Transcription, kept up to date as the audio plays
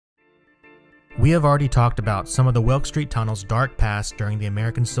We have already talked about some of the Wilkes Street Tunnel's dark past during the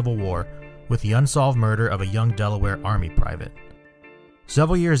American Civil War with the unsolved murder of a young Delaware Army private.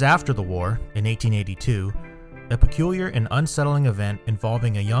 Several years after the war, in 1882, a peculiar and unsettling event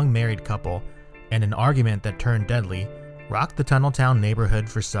involving a young married couple and an argument that turned deadly rocked the Tunneltown neighborhood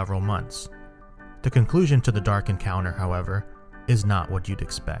for several months. The conclusion to the dark encounter, however, is not what you'd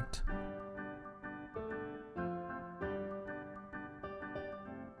expect.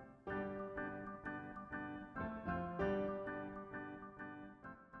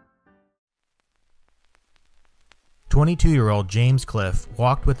 "22-year-old James Cliff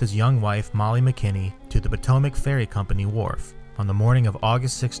walked with his young wife Molly McKinney to the Potomac Ferry Company wharf on the morning of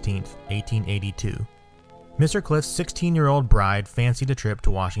August 16, 1882. Mr. Cliff's 16-year-old bride fancied a trip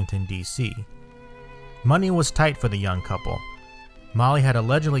to Washington, D.C. Money was tight for the young couple. Molly had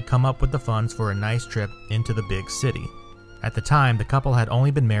allegedly come up with the funds for a nice trip into the big city. At the time, the couple had only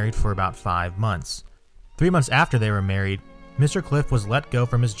been married for about 5 months. 3 months after they were married, Mr. Cliff was let go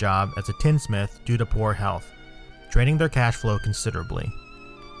from his job as a tinsmith due to poor health, draining their cash flow considerably.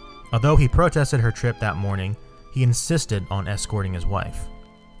 Although he protested her trip that morning, he insisted on escorting his wife.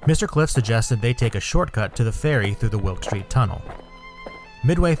 Mr. Cliff suggested they take a shortcut to the ferry through the Wilkes Street Tunnel.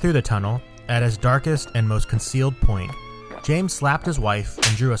 Midway through the tunnel, at its darkest and most concealed point, James slapped his wife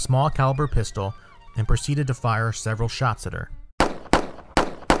and drew a small caliber pistol and proceeded to fire several shots at her.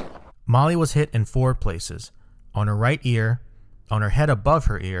 Molly was hit in 4 places: on her right ear, on her head above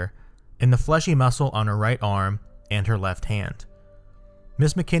her ear, in the fleshy muscle on her right arm, and her left hand.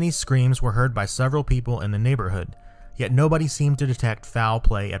 Miss McKinney's screams were heard by several people in the neighborhood, yet nobody seemed to detect foul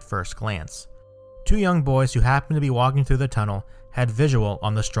play at first glance. 2 young boys who happened to be walking through the tunnel had visual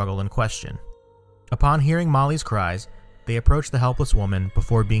on the struggle in question. Upon hearing Molly's cries, they approached the helpless woman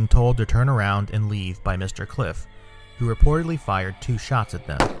before being told to turn around and leave by Mr. Cliff, who reportedly fired 2 shots at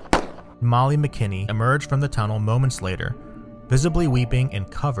them. Molly McKinney emerged from the tunnel moments later, visibly weeping and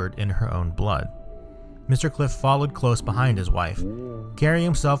covered in her own blood. Mr. Cliff followed close behind his wife, carrying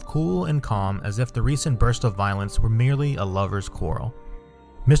himself cool and calm as if the recent burst of violence were merely a lover's quarrel.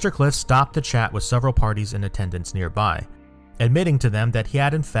 Mr. Cliff stopped to chat with several parties in attendance nearby, admitting to them that he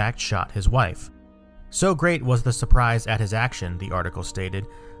had in fact shot his wife. So great was the surprise at his action, the article stated,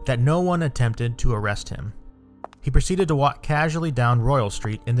 that no one attempted to arrest him. He proceeded to walk casually down Royal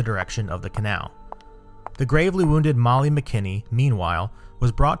Street in the direction of the canal. The gravely wounded Molly McKinney, meanwhile,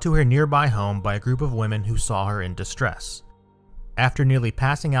 was brought to her nearby home by a group of women who saw her in distress. After nearly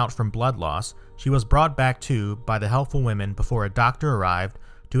passing out from blood loss, she was brought back to by the helpful women before a doctor arrived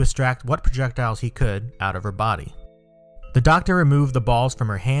to extract what projectiles he could out of her body. The doctor removed the balls from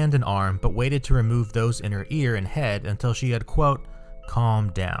her hand and arm, but waited to remove those in her ear and head until she had, quote,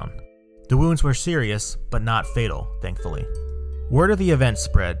 calmed down. The wounds were serious, but not fatal, thankfully. Word of the event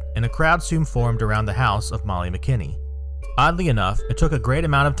spread, and a crowd soon formed around the house of Molly McKinney. Oddly enough, it took a great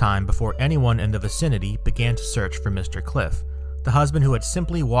amount of time before anyone in the vicinity began to search for Mr. Cliff, the husband who had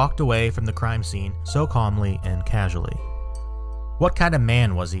simply walked away from the crime scene so calmly and casually. What kind of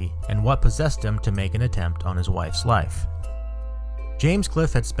man was he, and what possessed him to make an attempt on his wife's life? James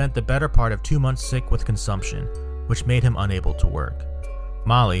Cliff had spent the better part of 2 months sick with consumption, which made him unable to work.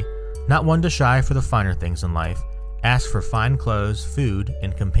 Molly, not one to shy for the finer things in life, asked for fine clothes, food,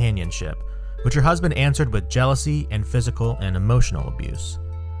 and companionship, which her husband answered with jealousy and physical and emotional abuse.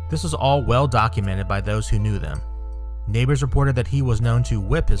 This was all well documented by those who knew them. Neighbors reported that he was known to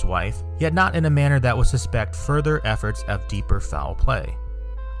whip his wife, yet not in a manner that would suspect further efforts of deeper foul play.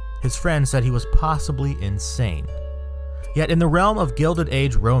 His friends said he was possibly insane. Yet in the realm of Gilded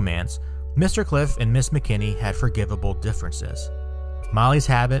Age romance, Mr. Cliff and Miss McKinney had forgivable differences. Molly's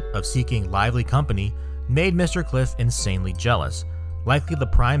habit of seeking lively company made Mr. Cliff insanely jealous, likely the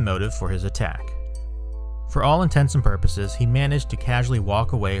prime motive for his attack. For all intents and purposes, he managed to casually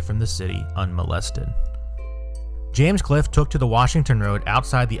walk away from the city unmolested. James Cliff took to the Washington Road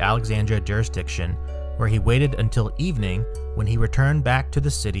outside the Alexandria jurisdiction, where he waited until evening when he returned back to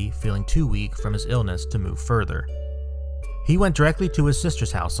the city feeling too weak from his illness to move further. He went directly to his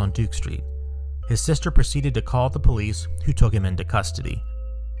sister's house on Duke Street. His sister proceeded to call the police, who took him into custody.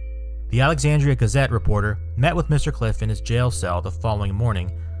 The Alexandria Gazette reporter met with Mr. Cliff in his jail cell the following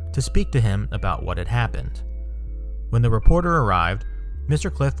morning to speak to him about what had happened. When the reporter arrived,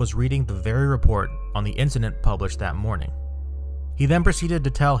 Mr. Cliff was reading the very report on the incident published that morning. He then proceeded to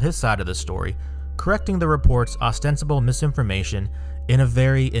tell his side of the story, correcting the report's ostensible misinformation in a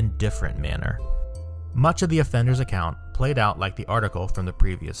very indifferent manner. Much of the offender's account played out like the article from the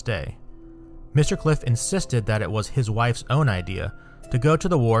previous day. Mr. Cliff insisted that it was his wife's own idea to go to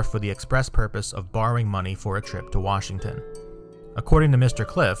the wharf for the express purpose of borrowing money for a trip to Washington. According to Mr.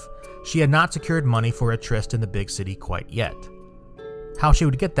 Cliff, she had not secured money for a tryst in the big city quite yet. How she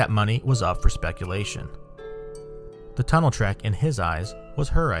would get that money was up for speculation. The tunnel trek, in his eyes, was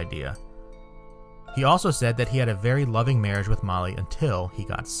her idea. He also said that he had a very loving marriage with Molly until he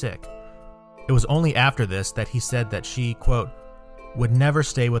got sick. It was only after this that he said that she, quote, would never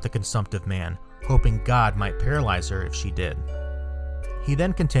stay with a consumptive man, hoping God might paralyze her if she did. He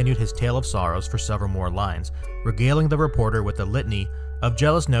then continued his tale of sorrows for several more lines, regaling the reporter with a litany of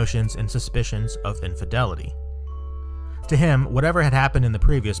jealous notions and suspicions of infidelity. To him, whatever had happened in the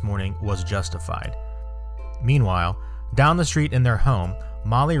previous morning was justified. Meanwhile, down the street in their home,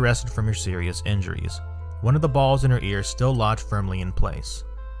 Molly rested from her serious injuries. One of the balls in her ear still lodged firmly in place.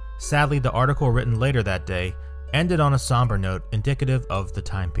 Sadly, the article written later that day ended on a somber note indicative of the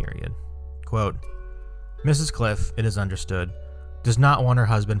time period. Quote, Mrs. Cliff, it is understood, does not want her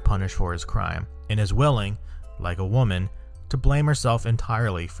husband punished for his crime, and is willing, like a woman, to blame herself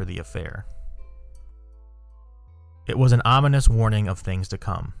entirely for the affair. It was an ominous warning of things to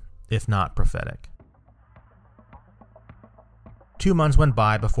come, if not prophetic. 2 months went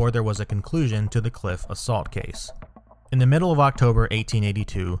by before there was a conclusion to the Cliff assault case. In the middle of October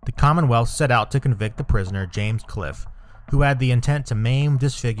 1882, the Commonwealth set out to convict the prisoner James Cliff, who had the intent to maim,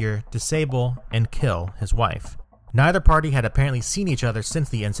 disfigure, disable, and kill his wife. Neither party had apparently seen each other since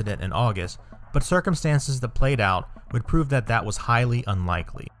the incident in August, but circumstances that played out would prove that that was highly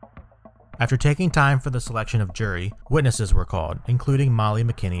unlikely. After taking time for the selection of jury, witnesses were called, including Molly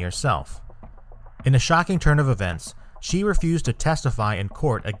McKinney herself. In a shocking turn of events, she refused to testify in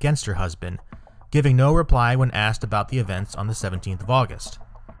court against her husband, giving no reply when asked about the events on the 17th of August.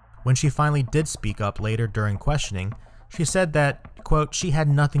 When she finally did speak up later during questioning, she said that, quote, she had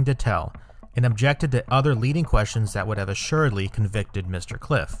nothing to tell, and objected to other leading questions that would have assuredly convicted Mr.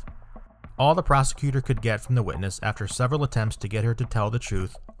 Cliff. All the prosecutor could get from the witness after several attempts to get her to tell the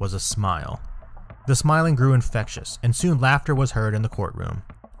truth was a smile. The smiling grew infectious, and soon laughter was heard in the courtroom.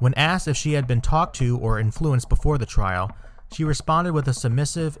 When asked if she had been talked to or influenced before the trial, she responded with a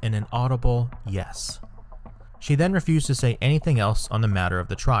submissive and inaudible yes. She then refused to say anything else on the matter of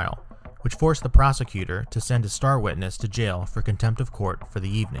the trial, which forced the prosecutor to send a star witness to jail for contempt of court for the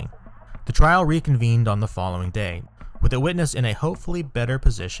evening. The trial reconvened on the following day, with a witness in a hopefully better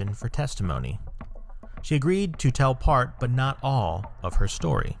position for testimony. She agreed to tell part, but not all, of her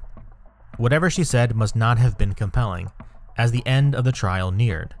story. Whatever she said must not have been compelling, as the end of the trial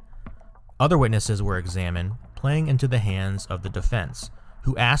neared. Other witnesses were examined, playing into the hands of the defense,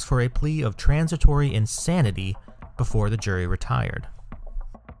 who asked for a plea of transitory insanity before the jury retired.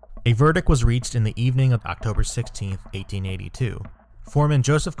 A verdict was reached in the evening of October 16, 1882. Foreman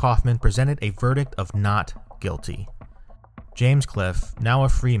Joseph Kaufman presented a verdict of not guilty. James Cliff, now a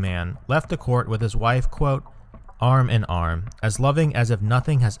free man, left the court with his wife, quote, arm in arm, as loving as if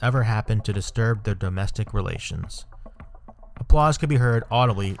nothing has ever happened to disturb their domestic relations. Applause could be heard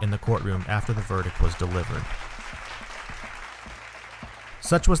audibly in the courtroom after the verdict was delivered.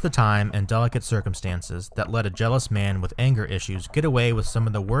 Such was the time and delicate circumstances that let a jealous man with anger issues get away with some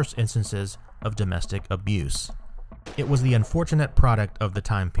of the worst instances of domestic abuse. It was the unfortunate product of the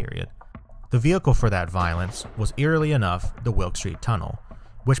time period. The vehicle for that violence was eerily enough the Wilkes Street Tunnel,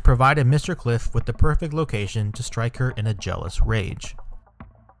 which provided Mr. Cliff with the perfect location to strike her in a jealous rage.